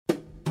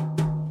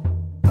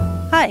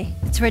Hi,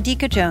 it's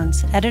Radhika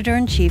Jones,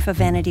 Editor-in-Chief of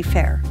Vanity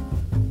Fair.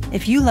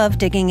 If you love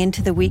digging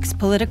into the week's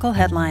political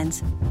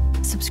headlines,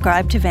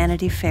 subscribe to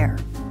Vanity Fair.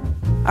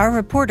 Our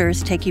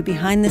reporters take you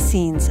behind the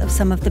scenes of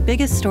some of the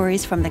biggest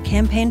stories from the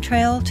campaign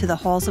trail to the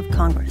halls of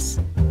Congress.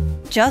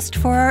 Just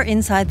for our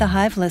Inside the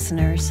Hive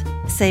listeners,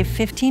 save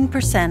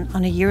 15%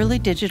 on a yearly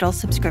digital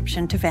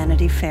subscription to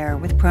Vanity Fair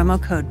with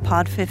promo code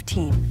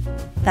POD15.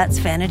 That's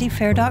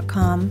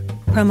vanityfair.com,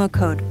 promo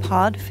code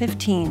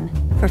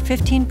POD15 for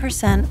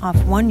 15%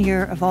 off 1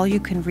 year of all you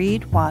can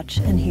read, watch,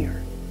 and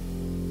hear.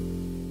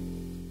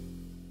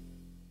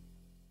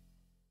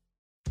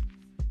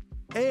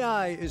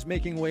 AI is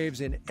making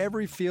waves in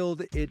every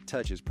field it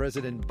touches.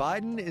 President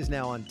Biden is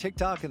now on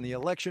TikTok, and the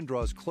election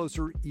draws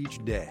closer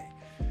each day.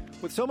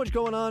 With so much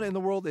going on in the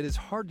world, it is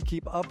hard to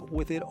keep up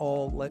with it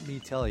all, let me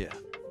tell you.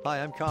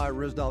 Hi, I'm Kai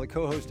Risdal, the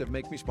co-host of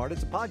Make Me Smart.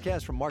 It's a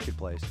podcast from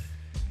Marketplace.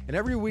 And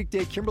every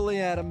weekday,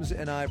 Kimberly Adams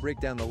and I break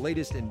down the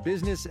latest in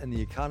business and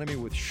the economy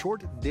with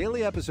short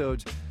daily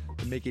episodes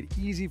to make it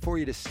easy for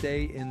you to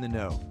stay in the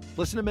know.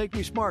 Listen to Make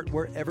Me Smart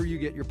wherever you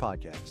get your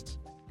podcasts.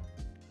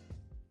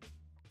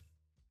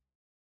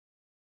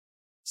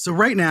 So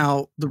right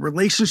now, the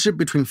relationship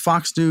between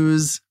Fox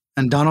News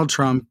and Donald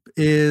Trump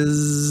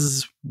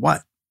is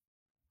what?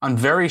 On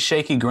very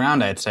shaky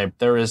ground, I'd say.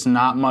 There is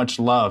not much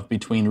love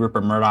between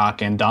Rupert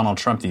Murdoch and Donald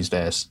Trump these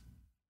days.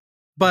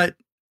 But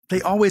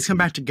they always come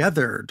back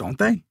together, don't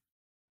they?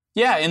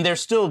 Yeah, and they're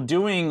still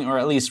doing, or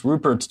at least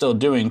Rupert's still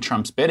doing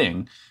Trump's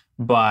bidding,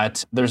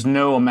 but there's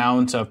no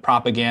amount of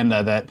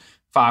propaganda that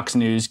Fox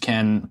News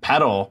can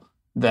peddle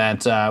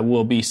that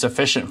will be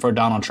sufficient for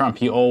Donald Trump.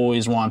 He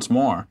always wants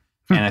more.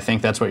 And I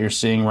think that's what you're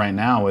seeing right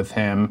now with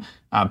him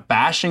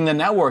bashing the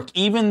network,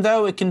 even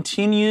though it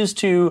continues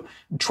to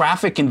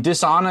traffic in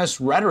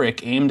dishonest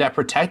rhetoric aimed at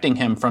protecting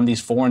him from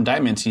these 4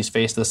 indictments he's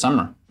faced this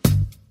summer.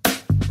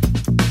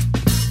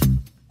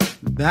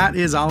 That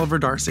is Oliver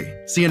Darcy,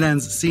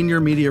 CNN's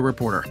senior media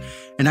reporter,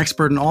 an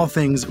expert in all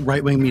things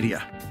right-wing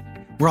media.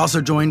 We're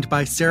also joined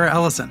by Sarah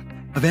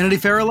Ellison, a Vanity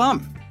Fair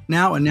alum,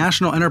 now a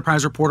national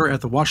enterprise reporter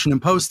at The Washington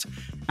Post,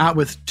 out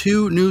with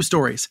 2 news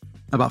stories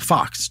about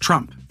Fox,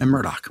 Trump, and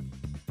Murdoch.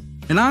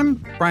 And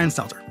I'm Brian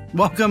Stelter.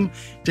 Welcome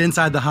to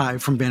Inside the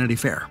Hive from Vanity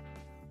Fair.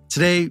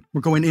 Today, we're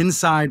going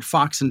inside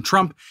Fox and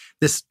Trump,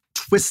 this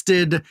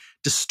twisted,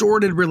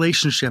 distorted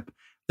relationship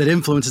that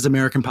influences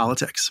American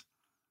politics.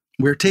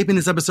 We're taping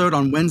this episode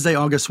on Wednesday,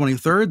 August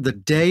 23rd, the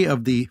day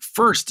of the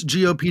first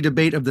GOP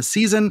debate of the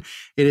season.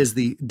 It is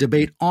the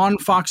debate on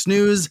Fox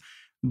News,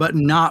 but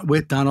not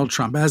with Donald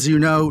Trump. As you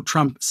know,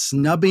 Trump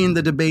snubbing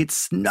the debate,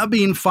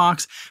 snubbing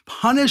Fox,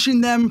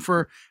 punishing them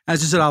for,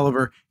 as you said,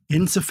 Oliver,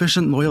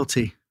 insufficient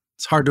loyalty.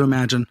 It's hard to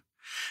imagine.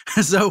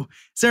 So,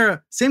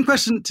 Sarah, same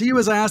question to you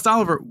as I asked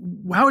Oliver.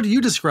 How would you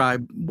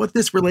describe what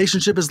this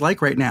relationship is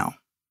like right now?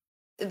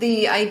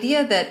 The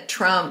idea that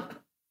Trump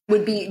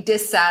would be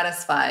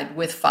dissatisfied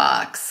with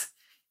Fox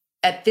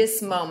at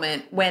this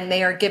moment when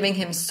they are giving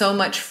him so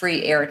much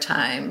free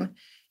airtime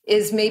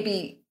is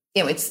maybe,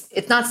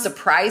 it's not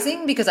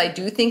surprising because I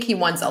do think he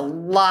wants a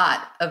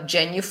lot of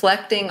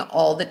genuflecting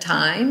all the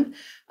time.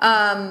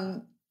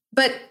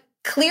 But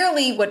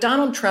clearly, what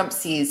Donald Trump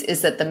sees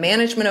is that the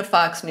management of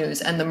Fox News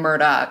and the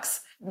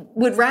Murdochs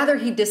would rather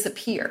he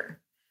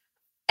disappear.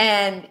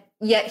 And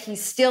yet he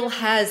still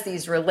has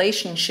these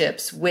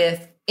relationships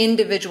with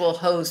individual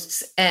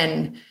hosts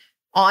and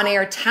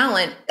on-air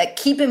talent that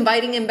keep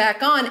inviting him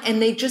back on,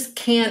 and they just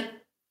can't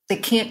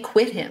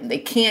quit him. They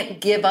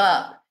can't give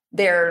up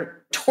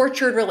their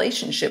tortured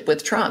relationship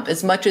with Trump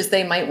as much as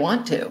they might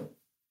want to.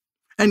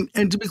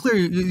 And to be clear,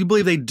 you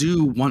believe they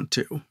do want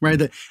to, right?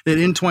 That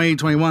in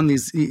 2021,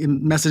 these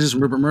messages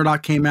from Rupert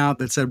Murdoch came out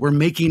that said, we're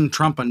making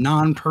Trump a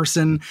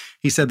non-person.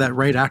 He said that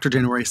right after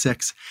January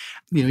 6th.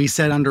 He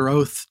said under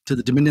oath to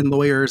the Dominion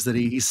lawyers that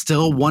he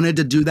still wanted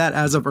to do that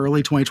as of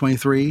early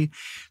 2023.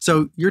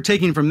 So you're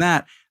taking from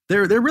that,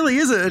 there really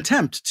is an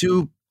attempt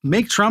to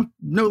make Trump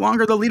no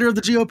longer the leader of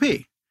the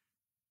GOP,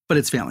 but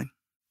it's failing.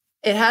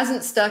 It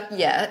hasn't stuck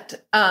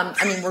yet.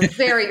 We're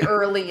very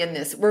early in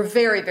this. We're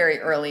very, very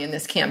early in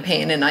this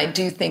campaign. And I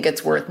do think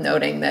it's worth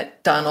noting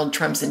that Donald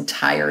Trump's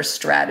entire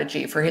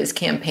strategy for his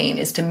campaign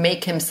is to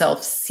make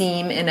himself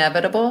seem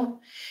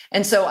inevitable.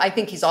 And so I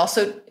think he's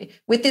also,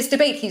 with this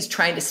debate, he's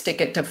trying to stick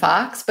it to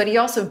Fox, but he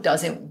also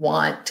doesn't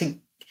want to.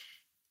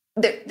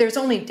 There's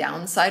only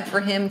downside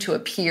for him to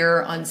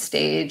appear on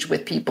stage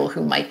with people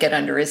who might get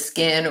under his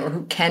skin or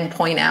who can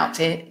point out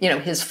to,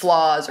 his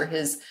flaws or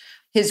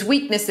his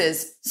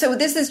weaknesses. So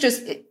this is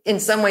just,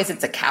 in some ways,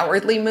 it's a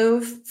cowardly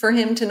move for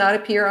him to not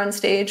appear on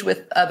stage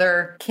with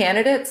other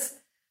candidates.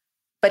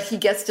 But he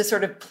gets to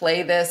sort of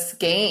play this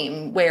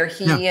game where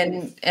he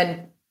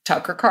and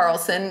Tucker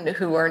Carlson,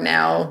 who are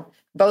now,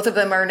 both of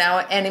them are now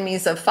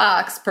enemies of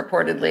Fox,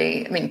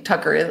 purportedly. I mean,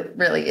 Tucker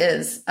really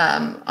is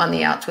on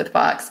the outs with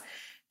Fox.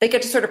 They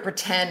get to sort of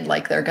pretend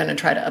like they're going to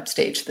try to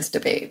upstage this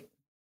debate.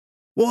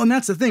 Well, and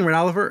that's the thing, right,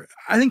 Oliver?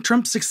 I think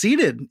Trump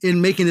succeeded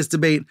in making this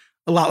debate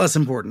a lot less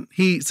important.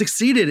 He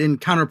succeeded in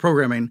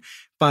counter-programming,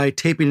 by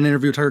taping an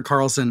interview with Tucker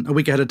Carlson a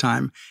week ahead of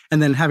time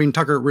and then having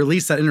Tucker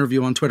release that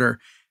interview on Twitter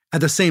at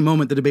the same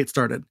moment the debate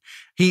started.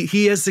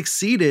 He has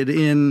succeeded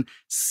in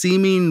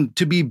seeming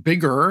to be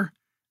bigger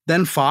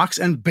than Fox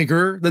and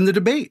bigger than the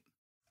debate.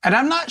 And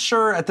I'm not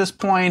sure at this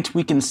point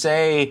we can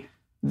say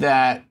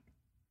that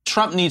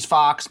Trump needs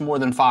Fox more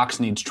than Fox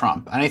needs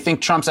Trump. And I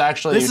think Trump's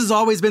actually... This has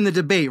always been the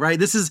debate, right?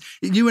 This is,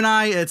 you and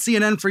I at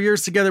CNN for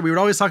years together, we would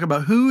always talk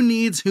about who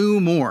needs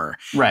who more.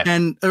 Right.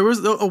 And there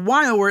was a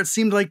while where it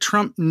seemed like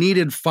Trump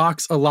needed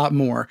Fox a lot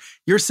more.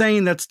 You're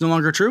saying that's no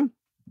longer true?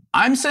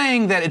 I'm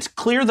saying that it's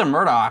clear the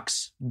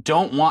Murdochs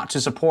don't want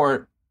to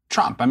support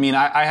Trump. I mean,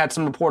 I had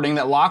some reporting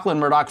that Lachlan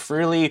Murdoch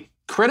freely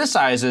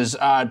criticizes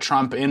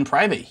Trump in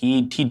private.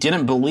 He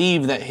didn't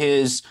believe that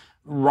his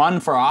run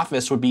for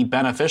office would be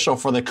beneficial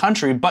for the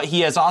country, but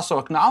he has also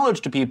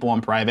acknowledged to people in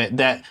private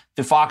that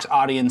the Fox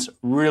audience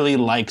really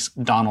likes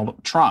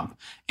Donald Trump.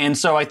 And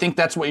so I think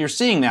that's what you're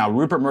seeing now.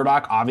 Rupert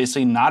Murdoch,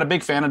 obviously not a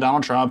big fan of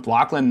Donald Trump.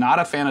 Lachlan, not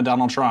a fan of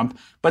Donald Trump,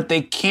 but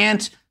they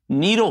can't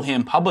needle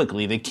him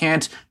publicly. They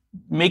can't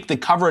make the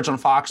coverage on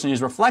Fox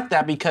News reflect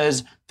that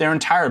because their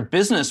entire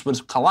business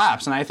would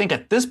collapse. And I think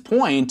at this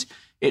point,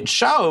 it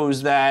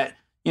shows that,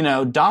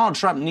 Donald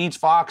Trump needs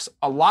Fox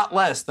a lot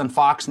less than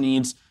Fox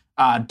needs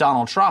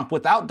Donald Trump.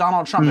 Without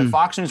Donald Trump, if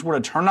Fox News were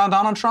to turn on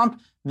Donald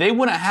Trump, they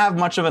wouldn't have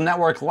much of a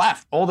network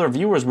left. All their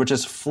viewers would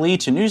just flee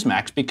to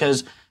Newsmax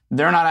because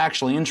they're not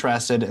actually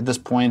interested at this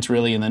point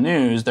really in the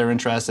news. They're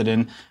interested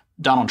in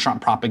Donald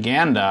Trump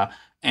propaganda.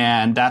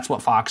 And that's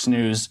what Fox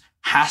News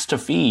has to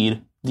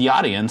feed the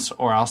audience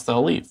or else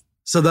they'll leave.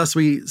 So thus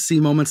we see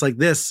moments like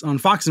this on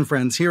Fox and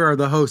Friends. Here are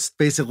the hosts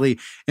basically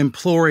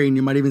imploring,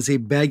 you might even say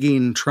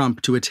begging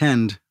Trump to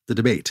attend the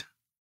debate.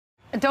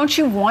 Don't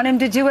you want him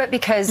to do it?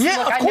 Because look,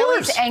 I know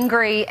he's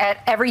angry at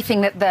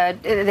everything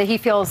that he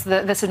feels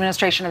this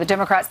administration or the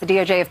Democrats, the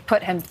DOJ have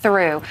put him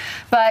through.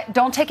 But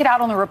don't take it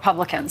out on the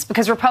Republicans,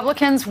 because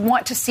Republicans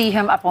want to see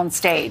him up on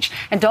stage.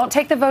 And don't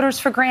take the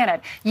voters for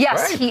granted.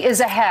 Yes, He is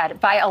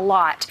ahead by a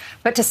lot.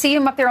 But to see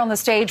him up there on the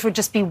stage would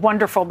just be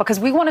wonderful, because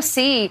we want to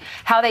see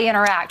how they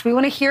interact. We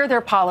want to hear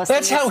their policies.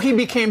 That's how he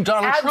became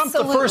Donald Trump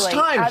the first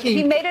time.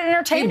 He made it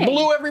entertaining. He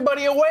blew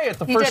everybody away at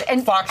the first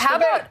Fox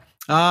debate.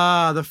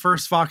 The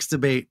first Fox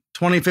debate,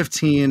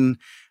 2015,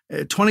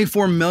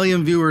 24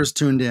 million viewers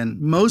tuned in,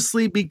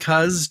 mostly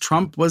because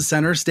Trump was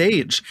center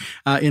stage,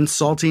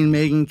 insulting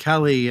Megyn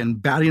Kelly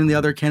and batting the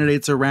other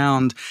candidates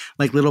around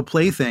like little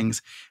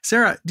playthings.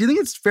 Sarah, do you think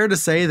it's fair to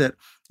say that,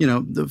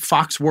 the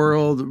Fox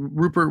world,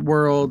 Rupert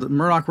world,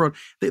 Murdoch world,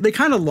 they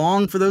kind of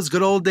long for those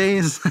good old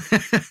days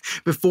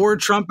before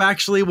Trump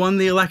actually won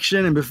the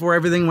election and before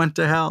everything went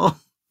to hell?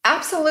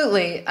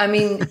 Absolutely. I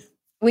mean...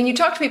 When you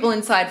talk to people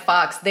inside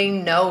Fox, they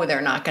know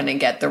they're not going to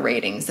get the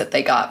ratings that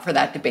they got for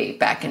that debate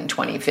back in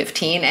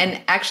 2015.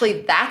 And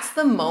actually, that's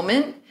the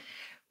moment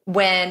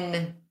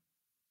when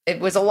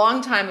it was a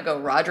long time ago.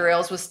 Roger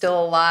Ailes was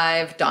still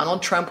alive.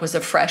 Donald Trump was a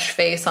fresh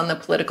face on the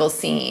political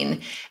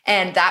scene.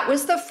 And that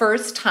was the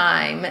first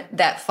time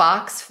that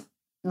Fox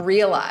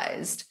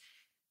realized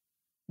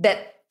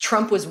that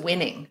Trump was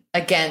winning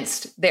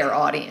against their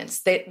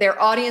audience.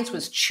 Their audience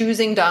was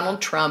choosing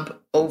Donald Trump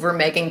over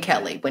Megyn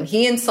Kelly. When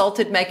he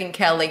insulted Megyn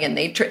Kelly and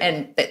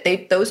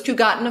those two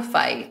got in a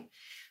fight,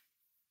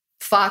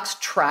 Fox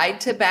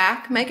tried to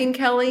back Megyn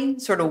Kelly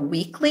sort of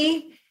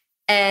weakly,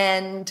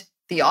 and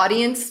the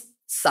audience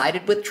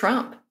sided with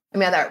Trump. I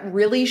mean, that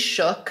really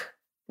shook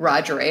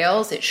Roger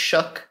Ailes. It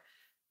shook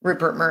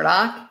Rupert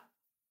Murdoch,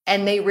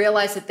 and they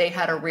realized that they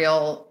had a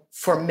real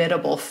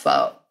formidable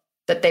foe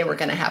that they were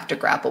going to have to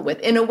grapple with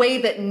in a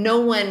way that no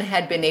one else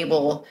had been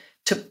able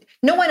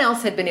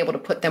to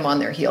put them on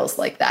their heels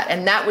like that.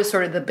 And that was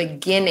sort of the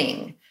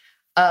beginning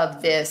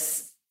of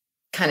this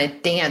kind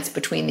of dance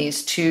between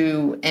these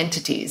two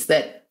entities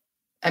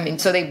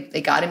so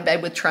they got in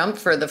bed with Trump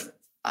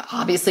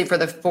obviously for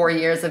the 4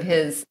 years of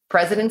his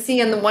presidency.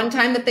 And the one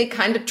time that they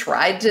kind of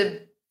tried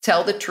to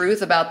tell the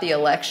truth about the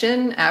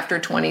election after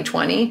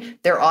 2020,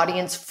 their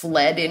audience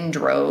fled in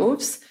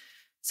droves.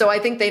 So I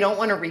think they don't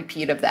want a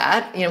repeat of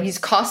that. He's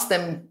cost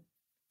them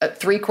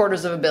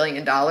 $750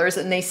 million,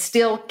 and they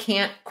still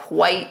can't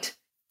quite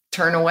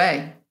turn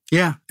away.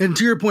 Yeah. And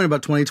to your point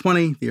about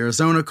 2020, the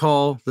Arizona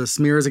call, the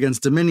smears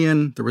against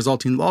Dominion, the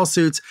resulting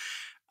lawsuits,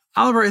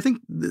 Oliver, I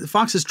think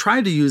Fox has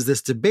tried to use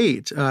this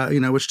debate,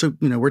 which took,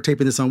 we're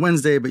taping this on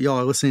Wednesday, but y'all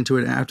are listening to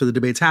it after the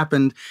debates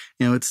happened.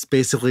 It's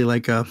basically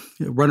like a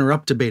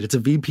runner-up debate. It's a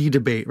VP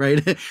debate, right?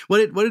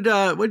 What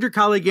did your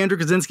colleague Andrew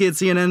Kaczynski at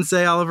CNN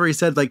say, Oliver? He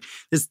said,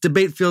 this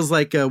debate feels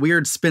like a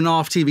weird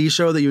spin-off TV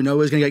show that is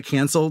going to get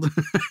canceled.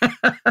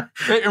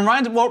 It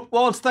reminds,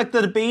 it's like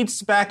the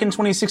debates back in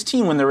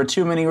 2016 when there were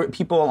too many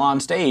people on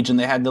stage and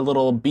they had the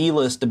little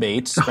B-list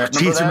debates.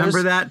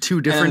 Remember that?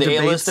 Two different and the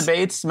debates. A-list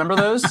debates. Remember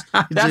those?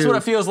 That's what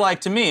it feels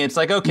like to me. It's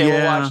like, okay,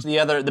 we'll watch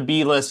the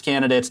B-list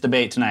candidates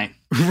debate tonight.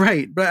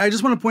 Right. But I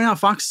just want to point out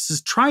Fox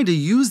is trying to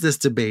use this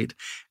debate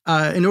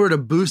in order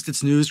to boost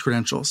its news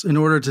credentials, in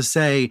order to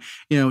say,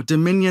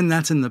 Dominion,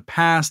 that's in the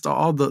past.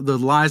 All the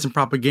lies and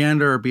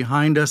propaganda are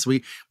behind us.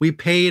 We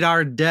paid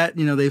our debt.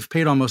 They've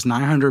paid almost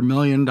 $900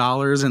 million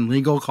in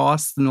legal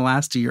costs in the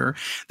last year.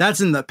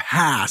 That's in the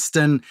past.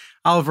 And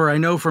Oliver, I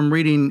know from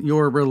reading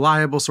your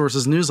Reliable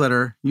Sources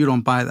newsletter, you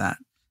don't buy that.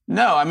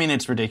 No, I mean,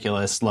 it's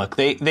ridiculous. Look,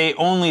 they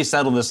only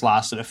settled this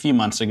lawsuit a few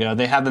months ago.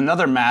 They have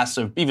another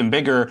massive, even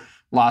bigger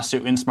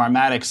lawsuit in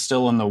Smartmatic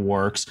still in the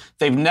works.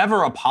 They've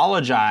never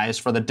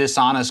apologized for the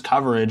dishonest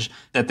coverage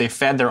that they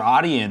fed their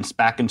audience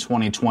back in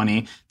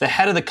 2020. The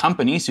head of the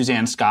company,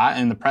 Suzanne Scott,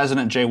 and the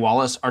president, Jay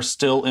Wallace, are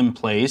still in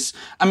place.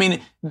 I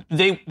mean,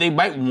 they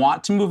might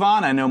want to move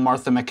on. I know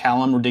Martha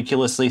McCallum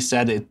ridiculously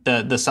said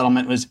the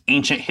settlement was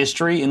ancient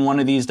history in one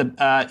of these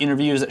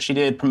interviews that she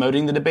did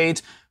promoting the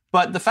debate.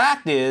 But the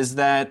fact is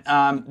that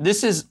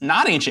this is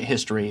not ancient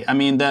history. I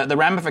mean, the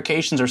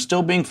ramifications are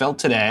still being felt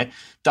today.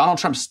 Donald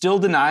Trump's still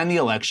denying the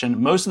election.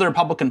 Most of the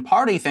Republican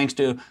Party, thanks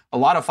to a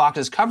lot of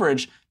Fox's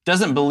coverage,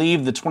 doesn't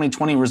believe the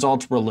 2020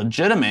 results were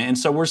legitimate. And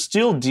so we're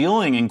still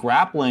dealing and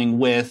grappling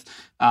with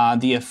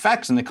the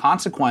effects and the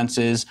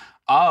consequences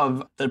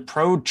of the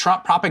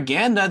pro-Trump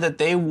propaganda that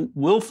they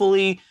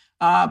willfully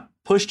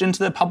pushed into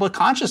the public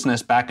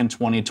consciousness back in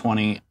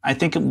 2020. I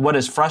think what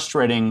is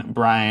frustrating,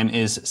 Brian,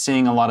 is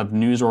seeing a lot of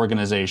news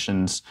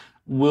organizations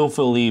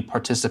willfully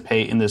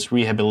participate in this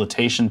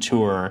rehabilitation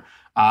tour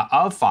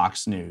of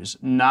Fox News,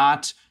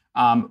 not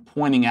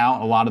pointing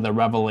out a lot of the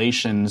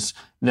revelations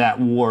that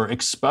were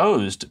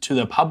exposed to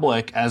the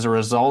public as a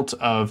result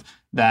of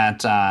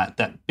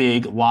that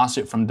big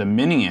lawsuit from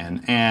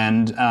Dominion.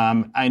 And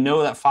I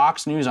know that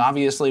Fox News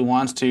obviously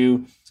wants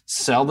to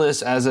sell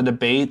this as a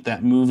debate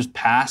that moves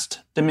past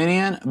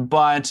Dominion,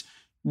 but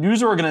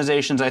news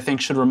organizations, I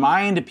think, should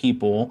remind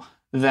people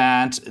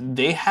that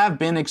they have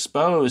been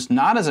exposed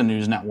not as a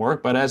news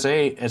network, but as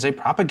a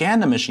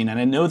propaganda machine. And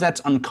I know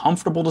that's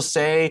uncomfortable to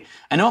say.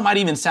 I know it might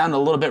even sound a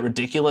little bit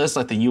ridiculous,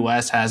 like the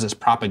U.S. has this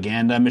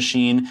propaganda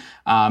machine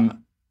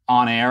on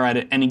air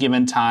at any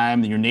given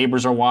time. Your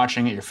neighbors are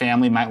watching it. Your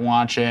family might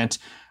watch it.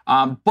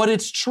 But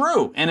it's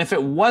true. And if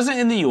it wasn't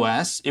in the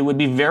U.S., it would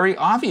be very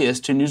obvious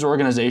to news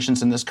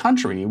organizations in this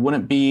country. It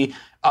wouldn't be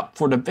up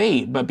for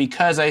debate. But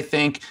because I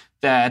think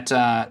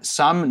that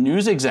some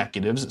news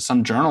executives,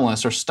 some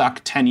journalists are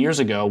stuck 10 years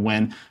ago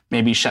when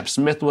maybe Shep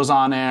Smith was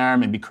on air,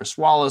 maybe Chris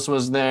Wallace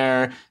was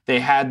there. They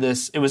had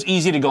this, it was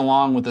easy to go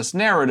along with this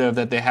narrative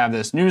that they have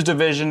this news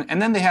division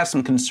and then they have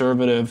some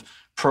conservative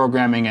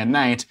programming at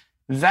night.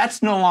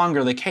 That's no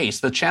longer the case.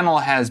 The channel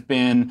has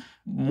been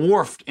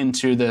morphed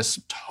into this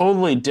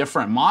totally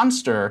different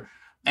monster,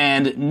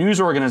 and news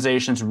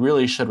organizations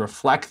really should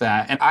reflect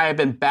that. And I have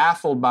been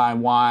baffled by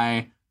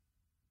why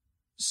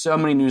so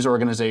many news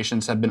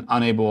organizations have been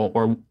unable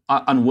or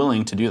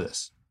unwilling to do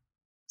this.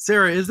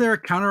 Sarah, is there a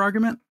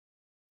counter-argument?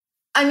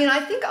 I mean, I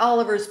think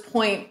Oliver's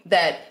point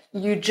that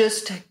you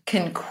just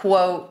can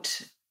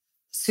quote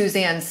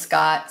Suzanne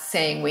Scott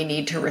saying we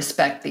need to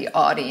respect the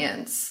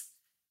audience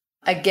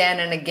again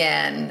and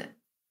again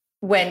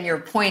when you're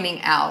pointing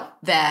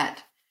out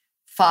that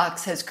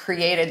Fox has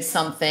created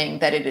something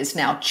that it is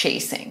now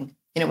chasing.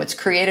 It's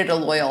created a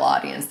loyal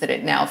audience that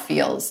it now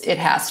feels it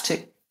has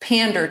to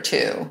pander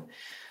to.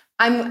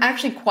 I'm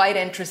actually quite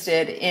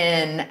interested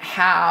in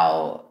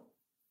how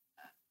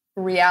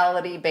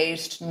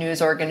reality-based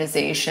news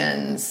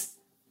organizations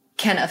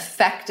can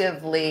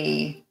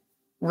effectively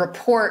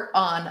report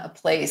on a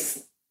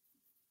place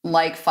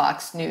like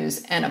Fox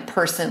News and a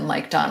person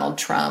like Donald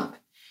Trump.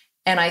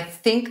 And I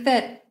think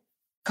that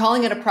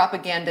calling it a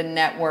propaganda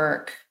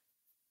network,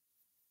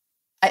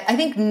 I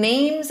think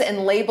names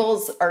and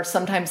labels are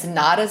sometimes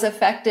not as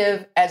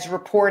effective as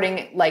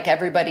reporting like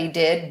everybody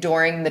did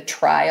during the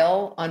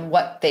trial on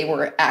what they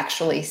were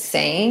actually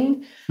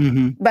saying.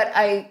 Mm-hmm. But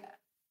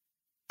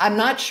I'm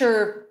not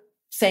sure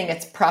saying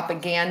it's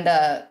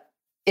propaganda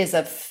is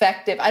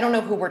effective. I don't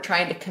know who we're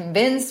trying to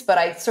convince, but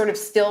I sort of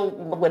still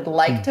would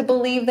like to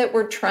believe that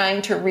we're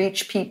trying to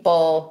reach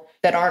people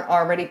that aren't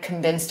already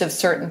convinced of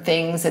certain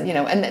things. And,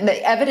 and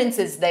the evidence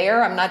is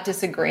there. I'm not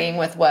disagreeing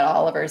with what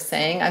Oliver is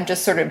saying. I'm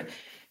just sort of,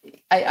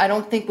 I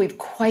don't think we've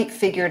quite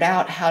figured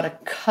out how to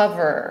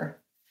cover,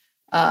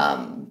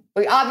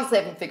 we obviously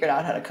haven't figured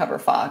out how to cover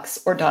Fox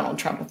or Donald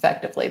Trump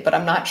effectively, but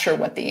I'm not sure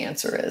what the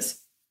answer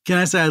is. Can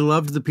I say I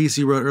loved the piece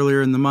you wrote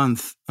earlier in the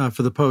month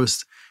for the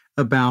Post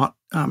about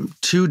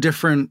two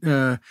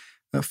different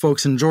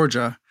folks in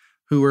Georgia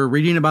who were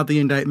reading about the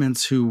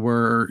indictments, who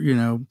were,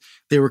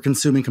 they were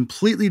consuming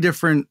completely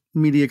different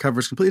media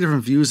coverage, completely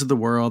different views of the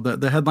world.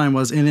 The headline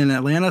was, in an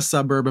Atlanta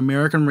suburb,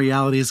 American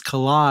realities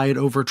collide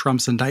over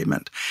Trump's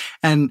indictment.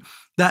 And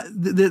that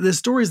the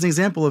story is an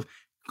example of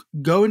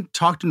go and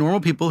talk to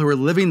normal people who are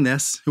living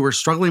this, who are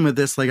struggling with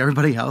this like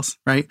everybody else,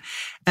 right?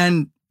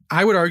 And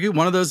I would argue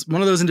one of those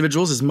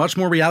individuals is much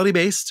more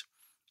reality-based.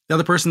 The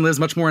other person lives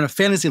much more in a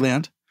fantasy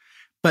land.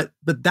 But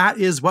that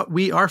is what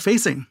we are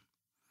facing.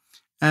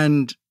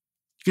 And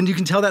You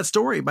can tell that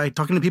story by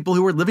talking to people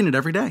who are living it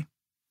every day.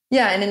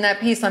 Yeah, and in that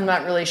piece, I'm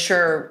not really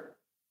sure,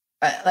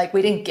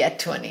 we didn't get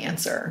to an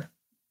answer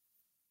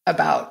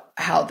about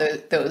how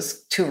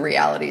those two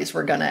realities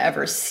were going to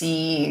ever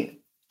see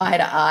eye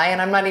to eye.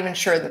 And I'm not even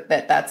sure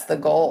that that's the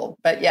goal.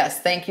 But yes,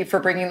 thank you for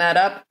bringing that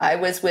up. I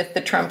was with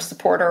the Trump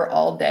supporter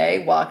all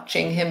day,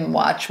 watching him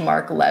watch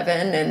Mark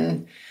Levin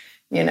and,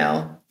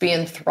 be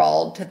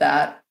enthralled to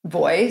that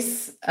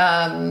voice.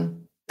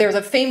 There's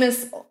a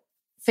famous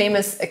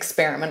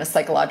experiment, a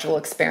psychological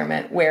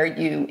experiment, where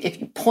if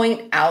you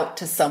point out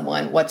to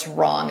someone what's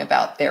wrong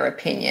about their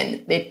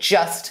opinion, they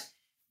just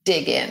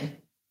dig in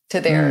to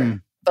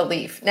their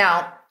belief.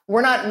 Now,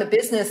 we're not in the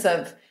business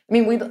of,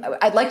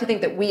 I'd like to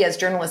think that we as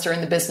journalists are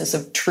in the business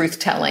of truth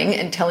telling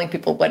and telling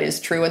people what is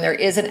true. And there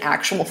is an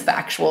actual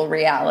factual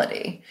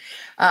reality.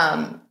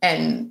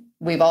 And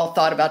we've all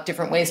thought about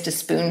different ways to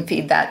spoon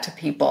feed that to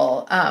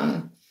people.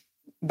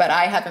 But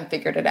I haven't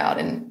figured it out,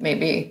 and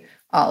maybe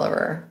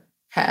Oliver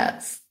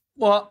has.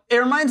 Well, it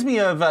reminds me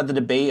of the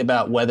debate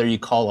about whether you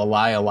call a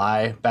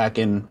lie back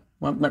in,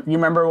 you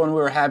remember when we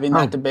were having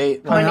that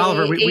debate?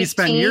 Oliver, we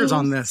spent years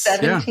on this.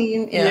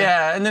 17,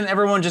 yeah, and then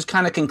everyone just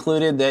kind of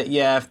concluded that,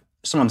 if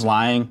someone's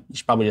lying, you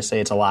should probably just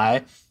say it's a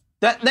lie.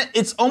 That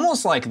it's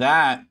almost like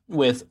that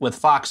with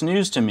Fox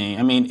News to me.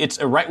 It's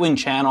a right-wing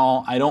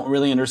channel. I don't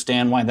really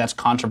understand why that's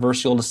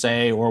controversial to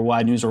say, or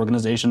why news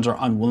organizations are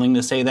unwilling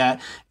to say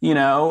that.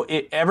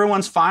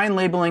 Everyone's fine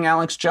labeling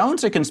Alex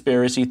Jones a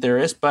conspiracy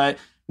theorist, but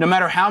no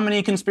matter how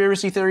many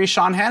conspiracy theories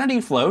Sean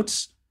Hannity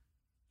floats,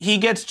 he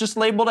gets just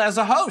labeled as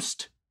a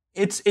host.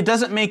 It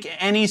doesn't make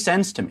any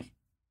sense to me.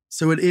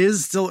 So it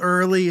is still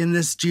early in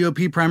this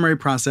GOP primary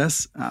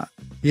process.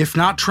 If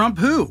not Trump,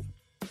 who?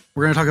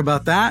 We're going to talk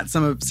about that,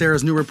 some of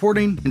Sarah's new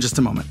reporting, in just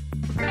a moment.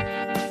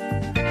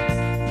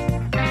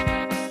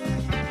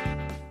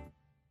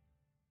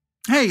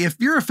 Hey, if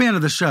you're a fan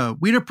of the show,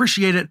 we'd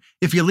appreciate it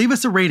if you leave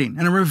us a rating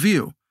and a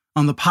review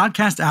on the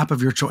podcast app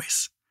of your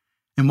choice.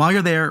 And while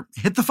you're there,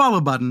 hit the follow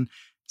button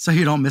so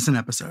you don't miss an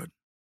episode.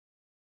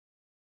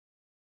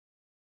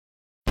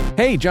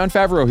 Hey, Jon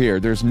Favreau here.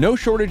 There's no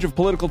shortage of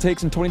political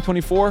takes in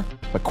 2024,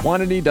 but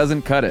quantity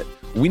doesn't cut it.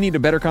 We need a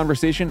better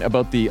conversation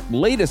about the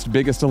latest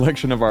biggest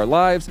election of our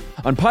lives.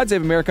 On Pod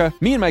Save America,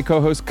 me and my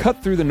co-hosts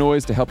cut through the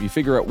noise to help you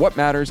figure out what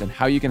matters and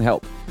how you can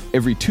help.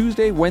 Every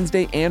Tuesday,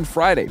 Wednesday, and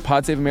Friday,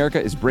 Pod Save America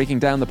is breaking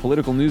down the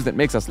political news that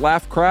makes us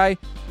laugh, cry,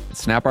 and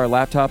snap our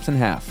laptops in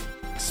half.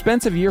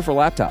 Expensive year for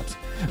laptops.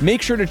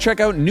 Make sure to check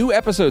out new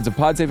episodes of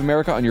Pod Save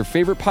America on your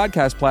favorite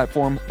podcast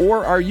platform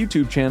or our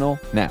YouTube channel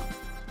now.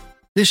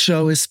 This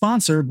show is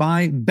sponsored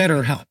by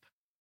BetterHelp.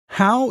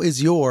 How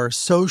is your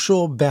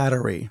social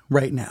battery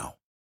right now?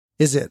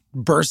 Is it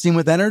bursting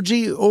with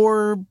energy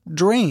or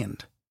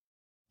drained?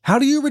 How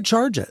do you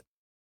recharge it?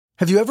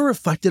 Have you ever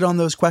reflected on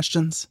those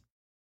questions?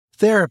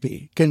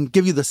 Therapy can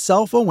give you the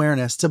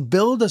self-awareness to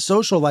build a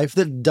social life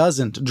that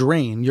doesn't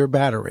drain your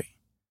battery.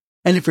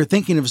 And if you're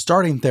thinking of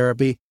starting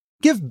therapy,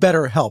 give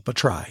BetterHelp a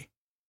try.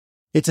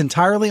 It's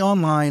entirely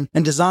online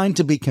and designed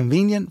to be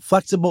convenient,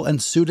 flexible,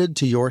 and suited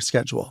to your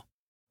schedule.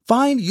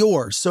 Find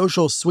your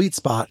social sweet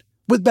spot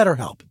with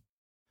BetterHelp.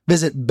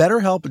 Visit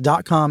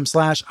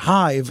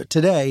BetterHelp.com/Hive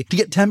today to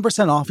get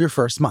 10% off your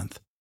first month.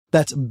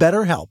 That's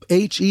BetterHelp,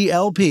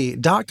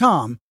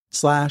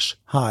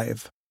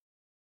 HELP.com/Hive.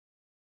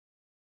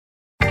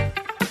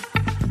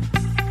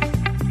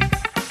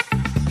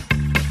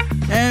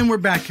 And we're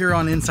back here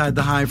on Inside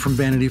the Hive from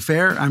Vanity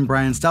Fair. I'm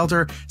Brian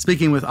Stelter,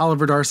 speaking with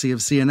Oliver Darcy of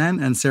CNN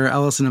and Sarah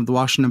Ellison of The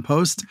Washington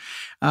Post.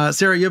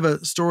 Sarah, you have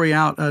a story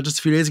out just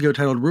a few days ago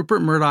titled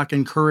 "Rupert Murdoch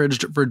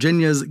Encouraged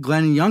Virginia's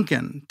Glenn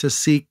Youngkin to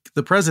Seek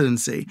the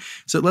Presidency."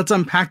 So let's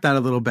unpack that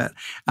a little bit.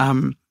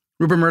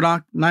 Rupert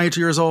Murdoch, 92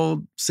 years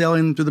old,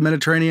 sailing through the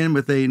Mediterranean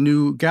with a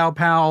new gal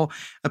pal,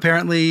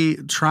 apparently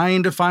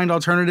trying to find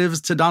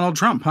alternatives to Donald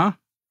Trump, huh?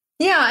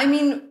 Yeah,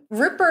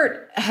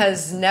 Rupert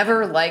has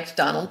never liked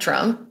Donald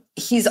Trump.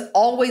 He's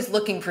always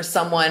looking for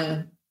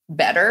someone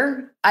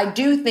better. I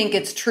do think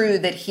it's true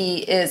that he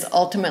is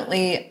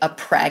ultimately a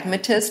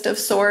pragmatist of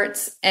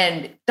sorts,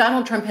 and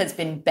Donald Trump has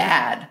been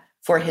bad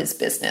for his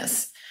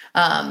business.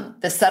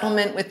 The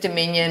settlement with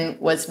Dominion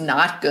was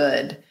not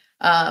good.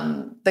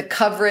 The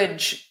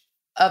coverage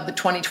of the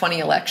 2020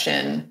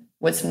 election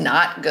was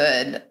not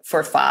good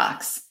for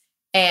Fox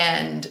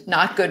and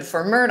not good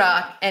for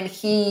Murdoch. And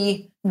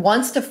he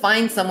wants to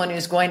find someone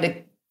who's going to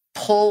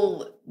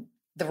pull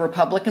the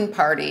Republican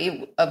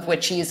Party, of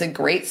which he is a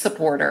great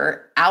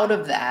supporter, out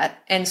of that.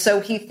 And so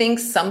he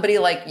thinks somebody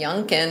like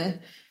Youngkin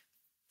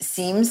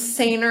seems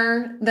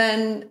saner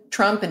than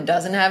Trump and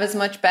doesn't have as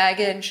much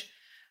baggage.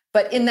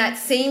 But in that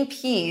same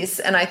piece,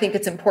 and I think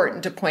it's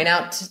important to point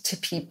out to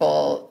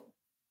people,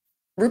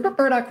 Rupert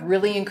Murdoch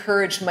really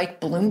encouraged Mike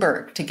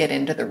Bloomberg to get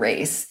into the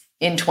race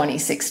in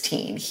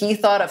 2016. He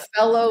thought a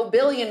fellow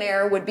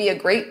billionaire would be a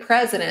great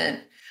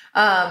president.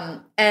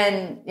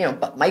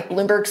 But Mike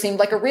Bloomberg seemed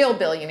like a real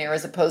billionaire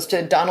as opposed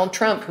to Donald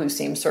Trump, who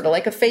seems sort of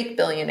like a fake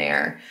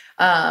billionaire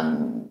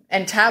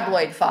and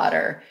tabloid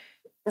fodder.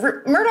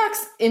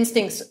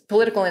 Murdoch's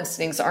political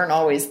instincts aren't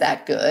always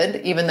that good,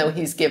 even though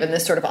he's given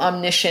this sort of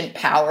omniscient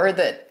power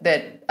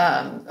that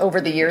over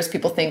the years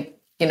people think,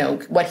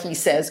 what he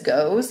says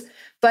goes.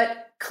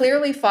 But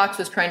clearly Fox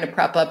was trying to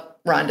prop up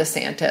Ron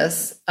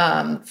DeSantis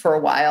for a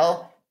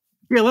while.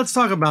 Yeah, let's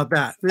talk about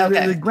that.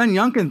 Okay. The Glenn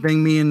Youngkin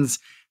thing means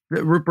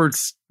that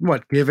Rupert's,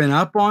 given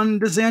up on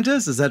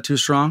DeSantis? Is that too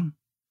strong?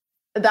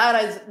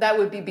 That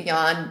would be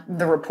beyond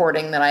the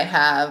reporting that I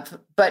have.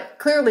 But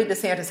clearly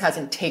DeSantis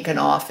hasn't taken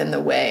off in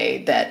the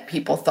way that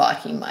people thought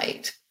he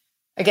might.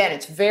 Again,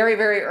 it's very,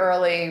 very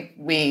early.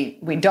 We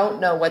don't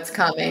know what's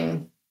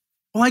coming.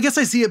 Well, I guess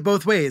I see it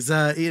both ways.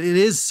 It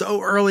is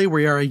so early.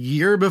 We are a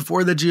year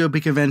before the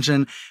GOP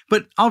convention.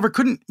 But Oliver,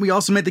 couldn't we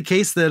also make the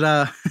case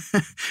that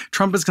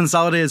Trump has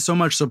consolidated so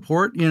much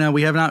support?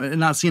 We have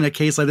not seen a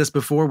case like this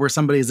before where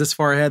somebody is this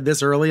far ahead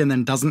this early and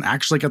then doesn't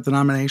actually get the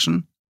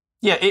nomination.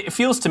 Yeah, it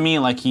feels to me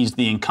like he's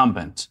the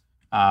incumbent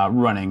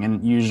running,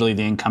 and usually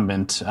the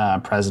incumbent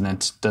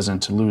president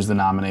doesn't lose the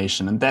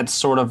nomination. And that's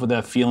sort of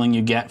the feeling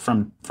you get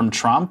from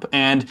Trump.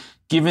 And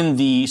given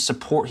the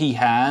support he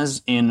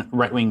has in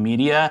right-wing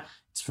media,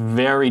 it's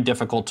very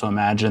difficult to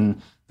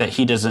imagine that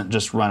he doesn't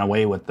just run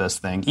away with this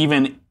thing.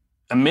 Even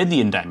amid the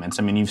indictments,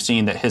 I mean, you've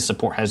seen that his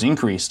support has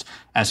increased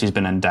as he's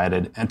been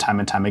indicted and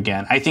time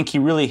again. I think he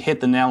really hit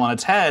the nail on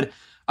its head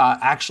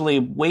actually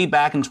way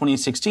back in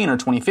 2016 or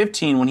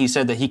 2015 when he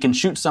said that he can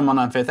shoot someone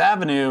on Fifth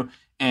Avenue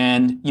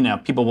and,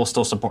 people will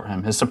still support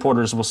him. His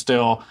supporters will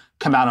still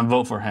come out and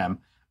vote for him.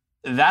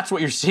 That's what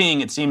you're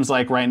seeing, it seems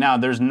like right now.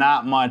 There's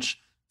not much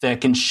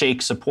that can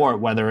shake support,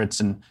 whether it's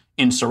an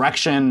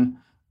insurrection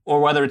or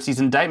whether it's these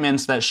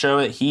indictments that show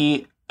that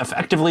he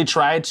effectively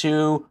tried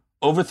to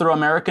overthrow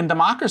American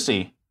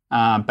democracy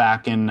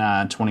back in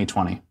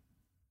 2020.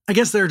 I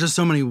guess there are just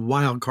so many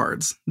wild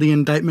cards. The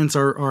indictments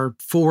are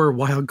 4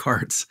 wild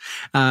cards.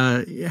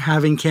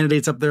 Having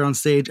candidates up there on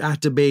stage at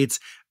debates,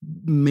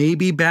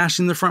 maybe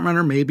bashing the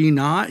frontrunner, maybe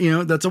not.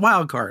 That's a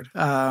wild card.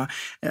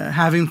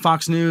 Having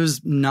Fox News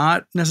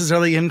not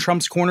necessarily in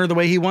Trump's corner the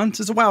way he wants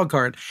is a wild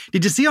card.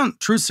 Did you see on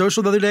Truth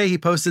Social the other day, he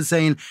posted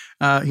saying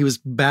he was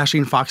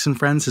bashing Fox and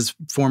Friends, his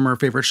former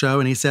favorite show,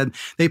 and he said,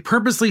 "They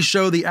purposely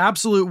show the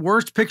absolute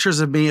worst pictures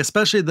of me,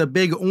 especially the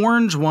big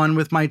orange one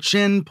with my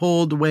chin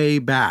pulled way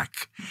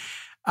back."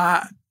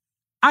 I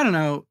don't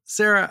know,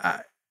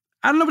 Sarah,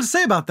 I don't know what to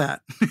say about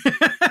that.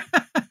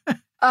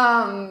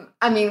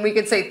 We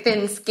could say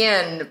thin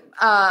skin.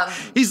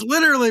 He's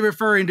literally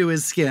referring to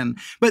his skin.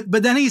 But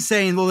then he's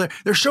saying, well,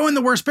 they're showing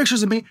the worst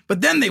pictures of me,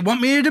 but then they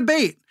want me to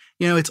debate.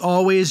 It's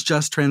always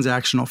just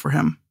transactional for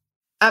him.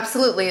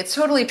 Absolutely. It's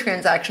totally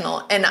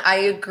transactional. And I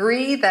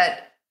agree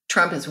that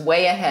Trump is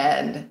way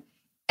ahead.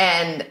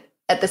 And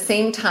at the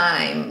same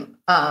time,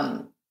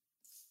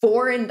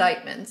 4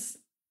 indictments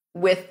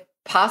with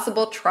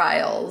possible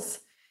trials.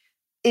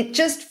 It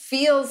just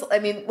feels,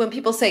 when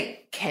people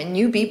say, can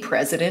you be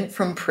president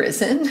from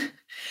prison?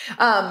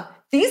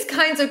 These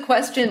kinds of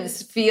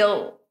questions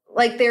feel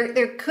like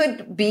there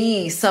could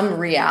be some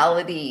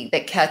reality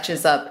that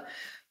catches up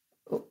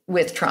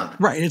with Trump.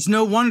 Right. It's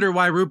no wonder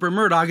why Rupert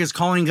Murdoch is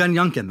calling Glenn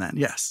Youngkin then.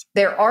 Yes.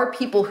 There are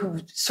people who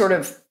sort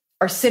of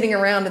are sitting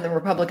around in the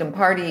Republican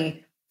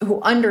Party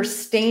who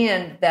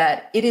understand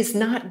that it is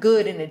not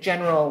good in a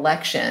general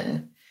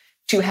election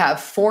to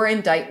have 4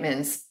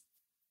 indictments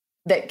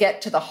that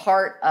get to the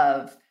heart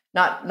of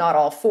not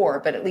all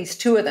 4, but at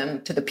least 2 of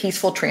them, to the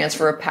peaceful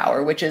transfer of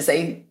power, which is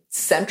a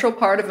central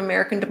part of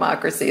American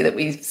democracy that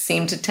we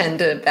seem to tend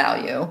to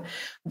value.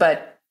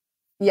 But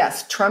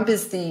yes, Trump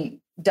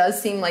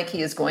does seem like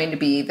he is going to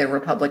be the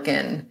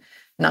Republican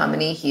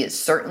nominee. He is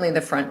certainly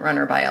the front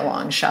runner by a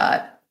long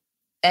shot.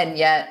 And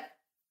yet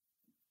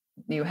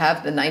you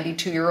have the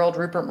 92-year-old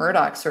Rupert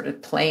Murdoch sort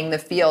of playing the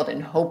field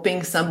and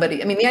hoping somebody,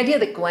 the idea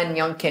that Glenn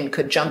Youngkin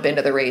could jump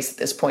into the race at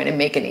this point and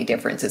make any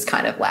difference is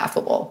kind of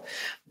laughable.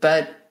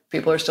 But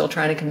people are still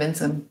trying to convince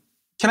him.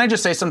 Can I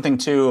just say something,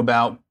 too,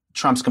 about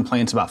Trump's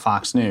complaints about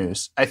Fox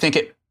News? I think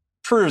it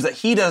proves that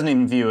he doesn't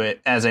even view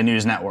it as a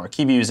news network.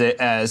 He views it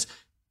as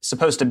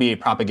supposed to be a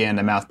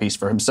propaganda mouthpiece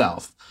for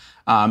himself.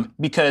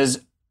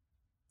 Because,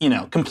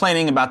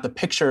 complaining about the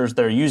pictures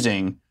they're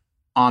using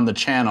on the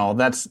channel,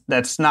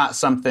 that's not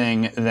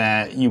something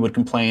that you would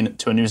complain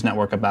to a news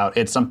network about.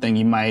 It's something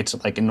you might,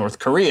 like in North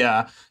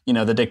Korea,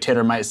 the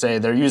dictator might say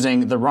they're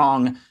using the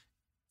wrong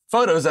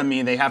photos of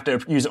me. They have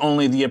to use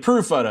only the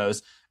approved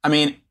photos.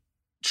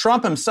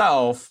 Trump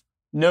himself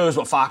knows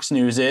what Fox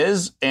News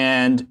is,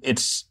 and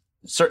it's,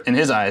 in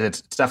his eyes,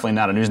 it's definitely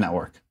not a news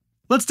network.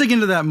 Let's dig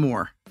into that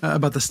more,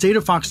 about the state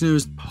of Fox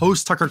News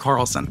post Tucker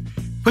Carlson.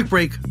 Quick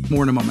break,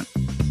 more in a moment.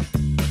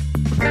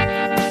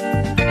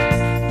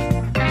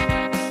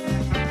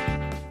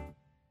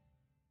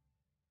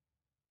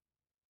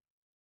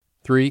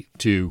 Three,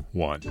 two,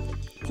 one.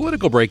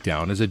 Political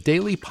Breakdown is a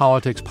daily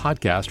politics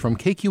podcast from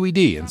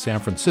KQED in San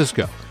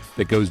Francisco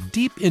that goes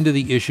deep into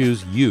the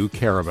issues you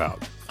care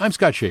about. I'm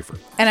Scott Schaefer.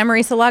 And I'm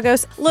Marisa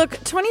Lagos. Look,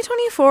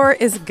 2024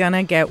 is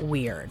gonna get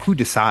weird. Who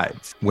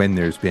decides when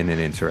there's been an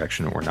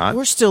insurrection or not?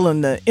 We're still in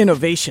the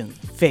innovation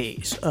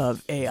phase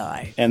of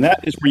AI. And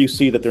that is where you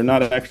see that they're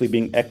not actually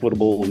being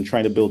equitable and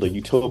trying to build a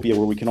utopia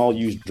where we can all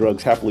use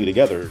drugs happily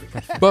together.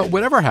 But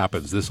whatever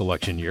happens this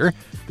election year,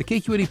 the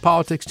KQED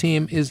Politics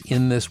team is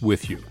in this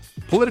with you.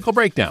 Political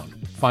Breakdown.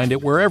 Find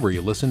it wherever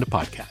you listen to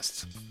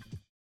podcasts.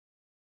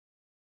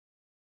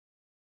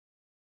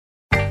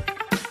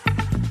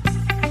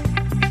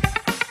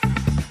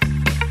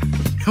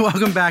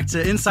 Welcome back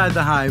to Inside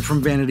the Hive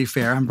from Vanity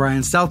Fair. I'm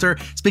Brian Stelter,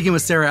 speaking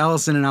with Sarah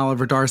Ellison and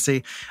Oliver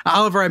Darcy.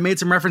 Oliver, I made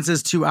some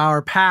references to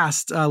our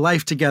past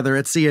life together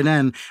at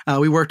CNN.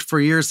 We worked for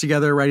years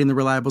together writing the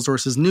Reliable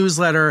Sources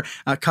newsletter,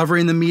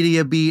 covering the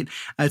media beat.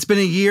 It's been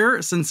a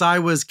year since I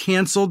was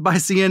canceled by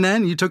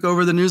CNN. You took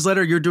over the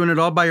newsletter. You're doing it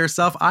all by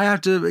yourself. I have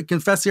to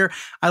confess here,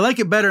 I like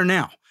it better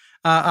now.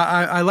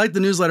 I like the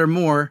newsletter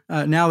more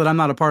now that I'm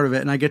not a part of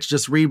it and I get to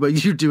just read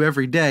what you do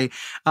every day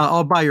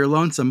all by your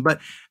lonesome.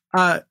 But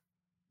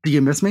do you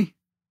miss me?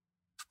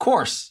 Of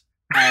course.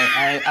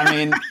 I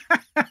mean,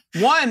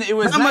 one, it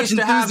was nice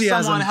to have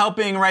someone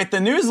helping write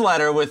the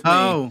newsletter with me.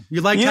 Oh,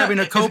 you liked having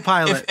a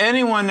co-pilot. If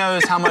anyone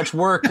knows how much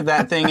work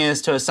that thing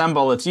is to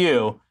assemble, it's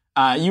you.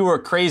 You were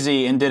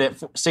crazy and did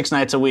it 6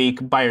 nights a week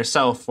by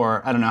yourself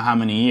for I don't know how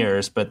many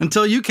years. But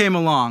until you came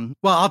along.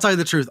 Well, I'll tell you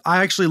the truth.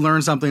 I actually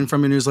learn something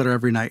from your newsletter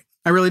every night.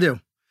 I really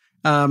do.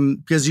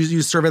 Because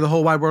you survey the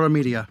whole wide world of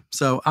media.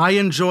 So I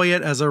enjoy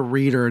it as a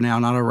reader now,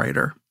 not a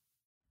writer.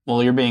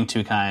 Well, you're being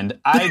too kind.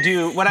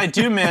 What I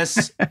do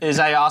miss is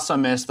I also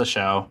miss the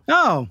show.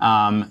 Oh.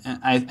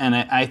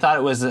 I thought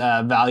it was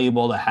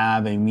valuable to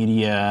have a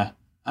media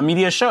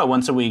show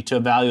once a week to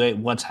evaluate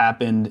what's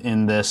happened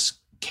in this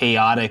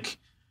chaotic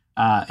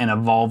and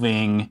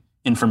evolving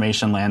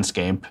information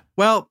landscape.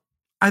 Well,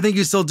 I think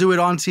you still do it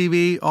on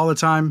TV all the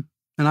time,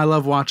 and I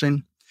love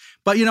watching.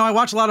 But I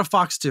watch a lot of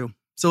Fox too.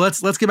 So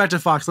let's get back to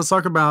Fox. Let's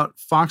talk about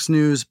Fox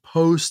News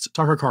post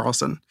Tucker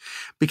Carlson,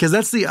 because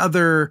that's the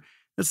other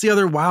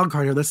wild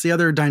card here. That's the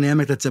other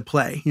dynamic that's at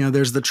play.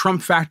 There's the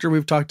Trump factor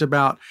we've talked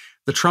about,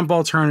 the Trump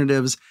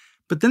alternatives,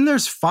 but then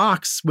there's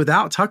Fox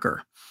without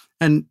Tucker.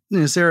 And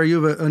Sarah,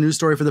 you have a news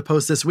story for the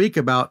Post this week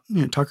about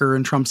Tucker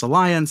and Trump's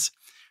alliance,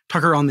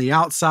 Tucker on the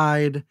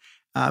outside,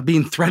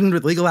 being threatened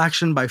with legal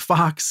action by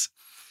Fox.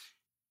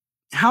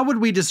 How would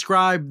we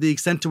describe the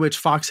extent to which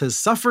Fox has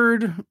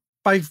suffered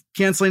by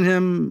canceling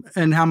him,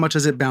 and how much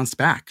has it bounced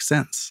back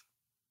since?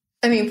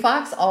 I mean,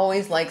 Fox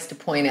always likes to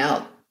point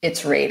out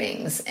its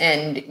ratings.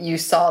 And you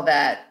saw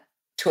that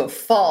to a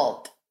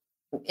fault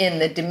in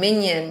the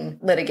Dominion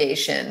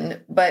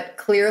litigation. But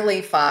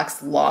clearly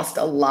Fox lost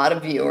a lot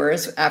of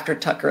viewers after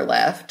Tucker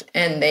left,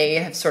 and they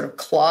have sort of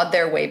clawed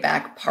their way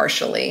back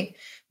partially.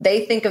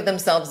 They think of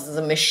themselves as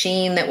a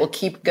machine that will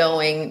keep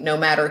going no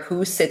matter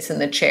who sits in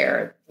the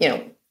chair.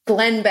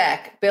 Glenn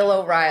Beck, Bill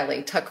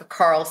O'Reilly, Tucker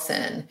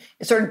Carlson.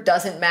 It sort of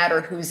doesn't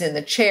matter who's in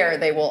the chair.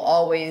 They will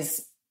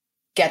always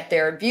get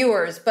their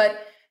viewers. But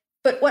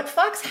what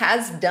Fox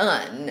has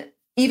done,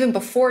 even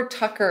before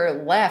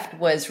Tucker left,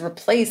 was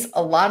replace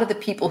a lot of the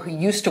people who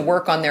used to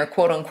work on their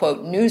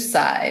quote-unquote news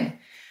side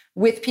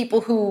with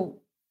people who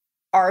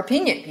are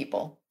opinion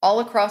people all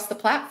across the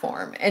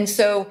platform. And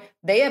so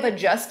they have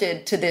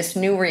adjusted to this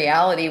new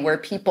reality where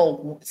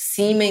people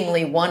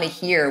seemingly want to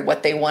hear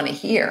what they want to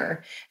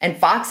hear. And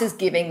Fox is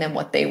giving them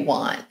what they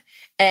want.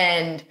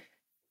 And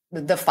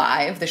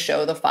The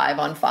show The Five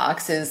on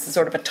Fox is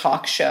sort of a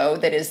talk show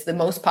that is the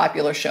most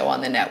popular show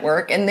on the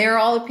network, and they're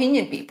all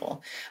opinion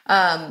people.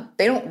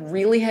 They don't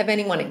really have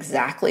anyone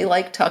exactly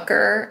like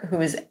Tucker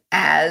who is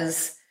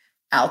as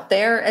out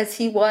there as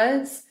he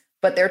was,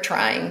 but they're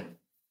trying.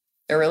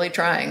 They're really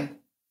trying.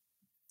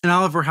 And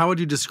Oliver, how would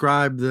you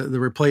describe the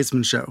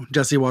replacement show,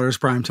 Jesse Watters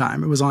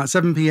Primetime? It was on at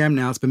 7 p.m.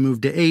 Now it's been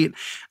moved to 8.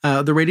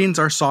 The ratings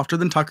are softer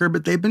than Tucker,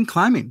 but they've been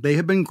climbing. They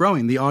have been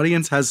growing. The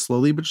audience has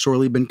slowly but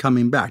surely been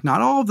coming back. Not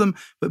all of them,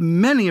 but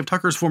many of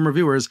Tucker's former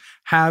viewers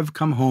have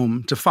come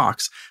home to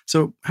Fox.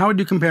 So how would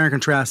you compare and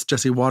contrast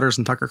Jesse Watters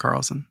and Tucker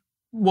Carlson?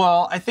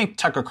 Well, I think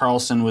Tucker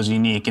Carlson was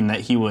unique in that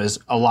he was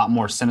a lot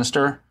more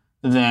sinister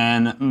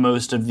than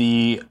most of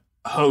the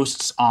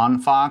hosts on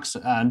Fox.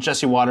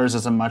 Jesse Watters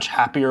is a much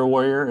happier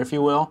warrior, if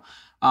you will.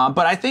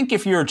 But I think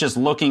if you're just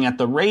looking at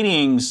the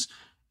ratings,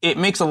 it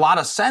makes a lot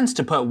of sense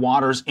to put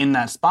Watters in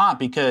that spot,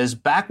 because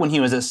back when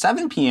he was at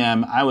 7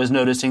 p.m., I was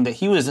noticing that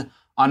he was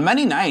on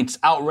many nights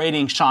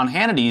outrating Sean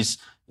Hannity's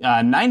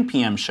 9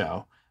 p.m.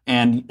 show.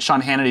 And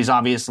Sean Hannity's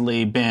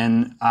obviously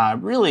been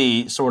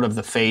really sort of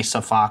the face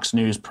of Fox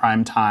News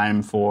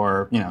primetime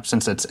for,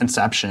 since its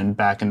inception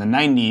back in the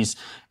 90s.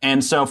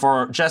 And so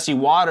for Jesse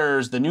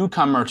Watters, the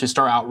newcomer, to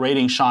start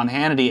outrating Sean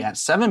Hannity at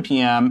 7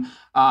 p.m.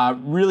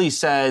 Really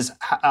says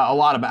a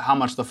lot about how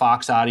much the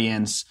Fox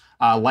audience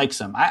likes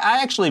him.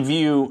 I actually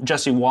view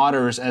Jesse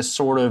Watters as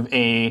sort of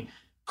a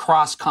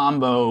cross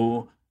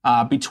combo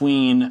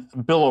between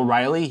Bill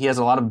O'Reilly. He has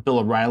a lot of Bill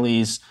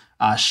O'Reilly's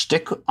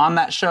shtick on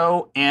that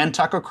show, and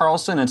Tucker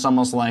Carlson. It's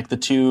almost like the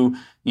two,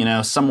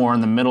 somewhere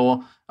in the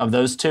middle of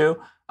those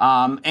two.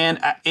 And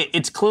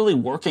it's clearly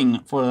working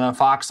for the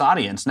Fox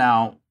audience.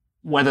 Now,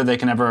 whether they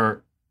can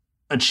ever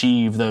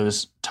achieve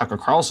those Tucker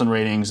Carlson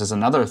ratings is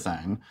another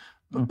thing,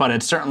 but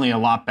it's certainly a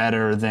lot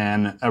better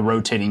than a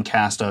rotating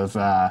cast of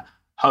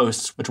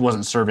hosts, which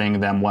wasn't serving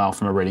them well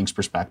from a ratings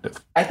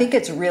perspective. I think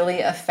it's really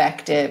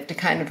effective to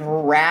kind of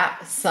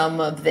wrap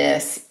some of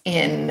this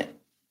in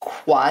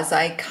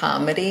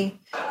quasi-comedy.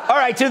 All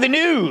right, to the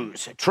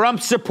news.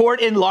 Trump's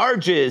support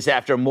enlarges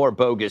after more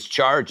bogus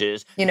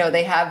charges. You know,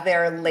 they have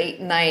their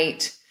late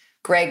night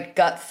Greg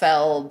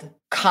Gutfeld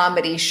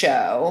comedy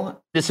show.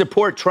 The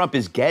support Trump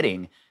is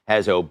getting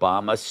has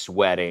Obama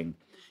sweating.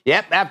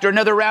 Yep, after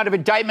another round of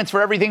indictments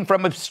for everything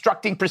from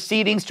obstructing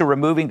proceedings to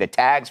removing the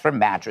tags from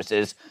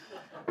mattresses,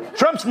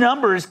 Trump's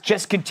numbers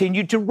just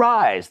continued to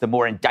rise. The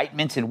more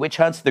indictments and witch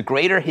hunts, the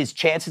greater his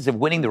chances of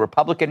winning the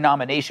Republican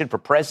nomination for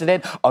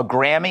president, a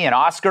Grammy, an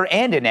Oscar,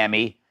 and an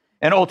Emmy,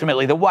 and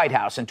ultimately the White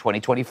House in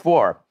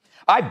 2024.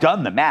 I've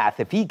done the math.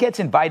 If he gets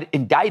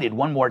indicted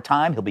one more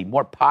time, he'll be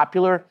more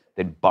popular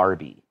than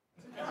Barbie.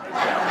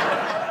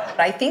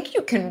 I think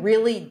you can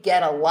really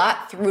get a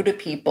lot through to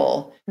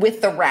people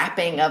with the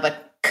wrapping of a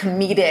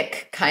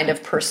comedic kind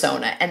of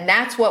persona. And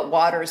that's what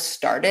Waters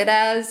started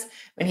as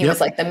when he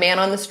was like the man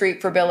on the street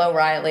for Bill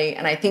O'Reilly.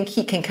 And I think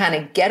he can kind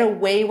of get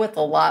away with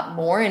a lot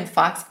more, and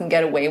Fox can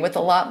get away with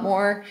a lot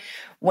more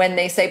when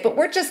they say, but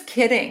we're just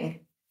kidding.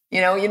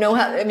 You know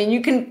how, I mean,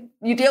 you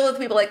deal with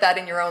people like that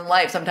in your own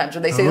life sometimes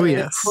where they say something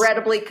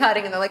incredibly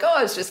cutting and they're like, oh,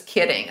 I was just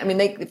kidding. I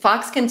mean,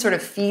 Fox can sort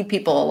of feed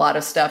people a lot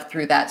of stuff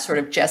through that sort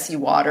of Jesse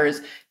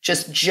Waters,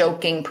 just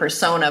joking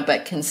persona,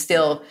 but can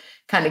still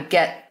kind of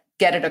get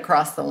it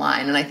across the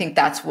line. And I think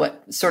that's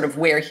what sort of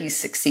where he's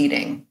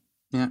succeeding.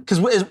 Yeah, because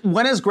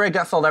when is Greg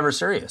Gutfeld ever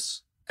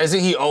serious? Is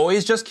he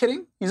always just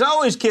kidding? He's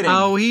always kidding.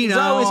 Oh, he's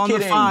always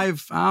kidding.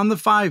 On the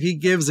five, he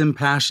gives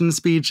impassioned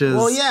speeches.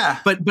 Well, yeah.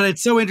 But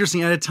it's so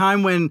interesting at a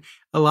time when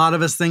a lot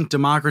of us think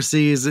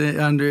democracy is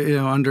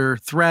under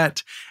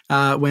threat,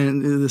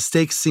 when the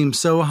stakes seem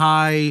so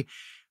high.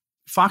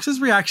 Fox's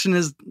reaction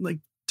is like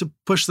to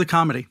push the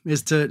comedy,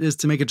 is to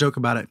make a joke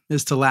about it,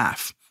 is to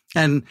laugh,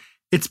 and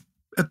it's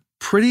a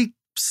pretty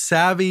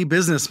savvy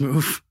business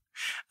move.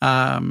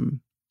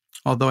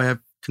 Although I have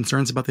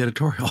concerns about the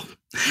editorial.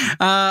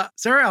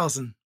 Sarah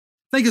Ellison,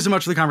 thank you so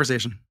much for the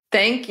conversation.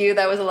 Thank you.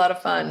 That was a lot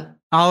of fun.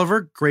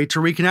 Oliver, great to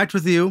reconnect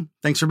with you.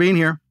 Thanks for being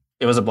here.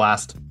 It was a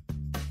blast.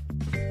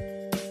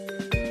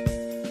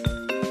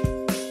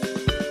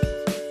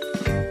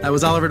 That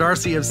was Oliver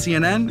Darcy of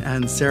CNN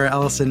and Sarah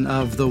Ellison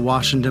of The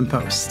Washington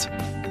Post.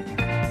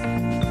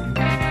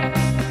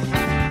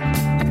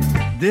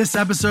 This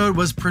episode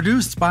was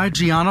produced by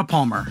Gianna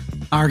Palmer.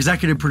 Our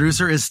executive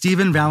producer is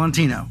Stephen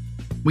Valentino.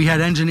 We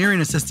had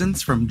engineering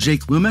assistance from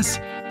Jake Loomis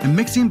and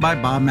mixing by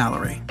Bob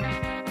Mallory.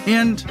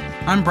 And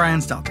I'm Brian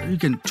Stelter. You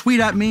can tweet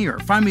at me or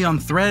find me on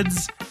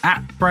Threads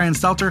at Brian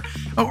Stelter,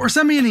 or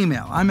send me an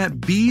email. I'm at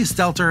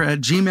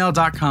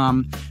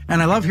bstelter@gmail.com,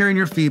 and I love hearing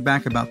your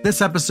feedback about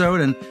this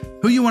episode and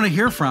who you want to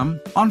hear from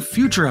on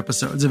future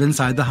episodes of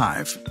Inside the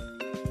Hive.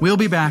 We'll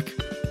be back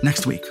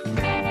next week.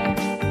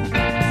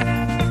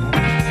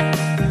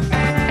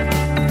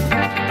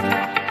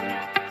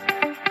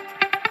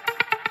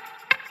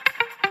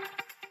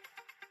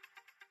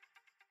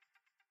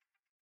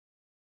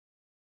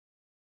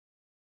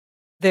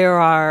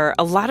 There are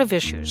a lot of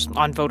issues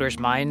on voters'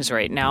 minds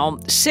right now.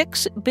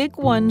 6 big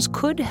ones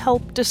could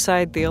help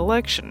decide the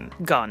election: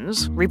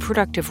 guns,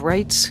 reproductive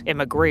rights,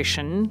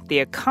 immigration, the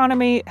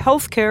economy,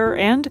 healthcare,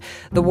 and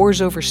the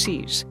wars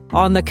overseas.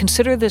 On the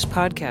Consider This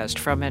podcast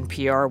from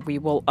NPR, we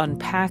will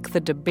unpack the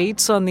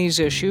debates on these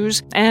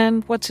issues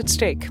and what's at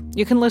stake.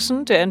 You can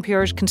listen to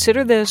NPR's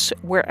Consider This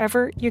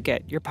wherever you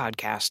get your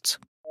podcasts.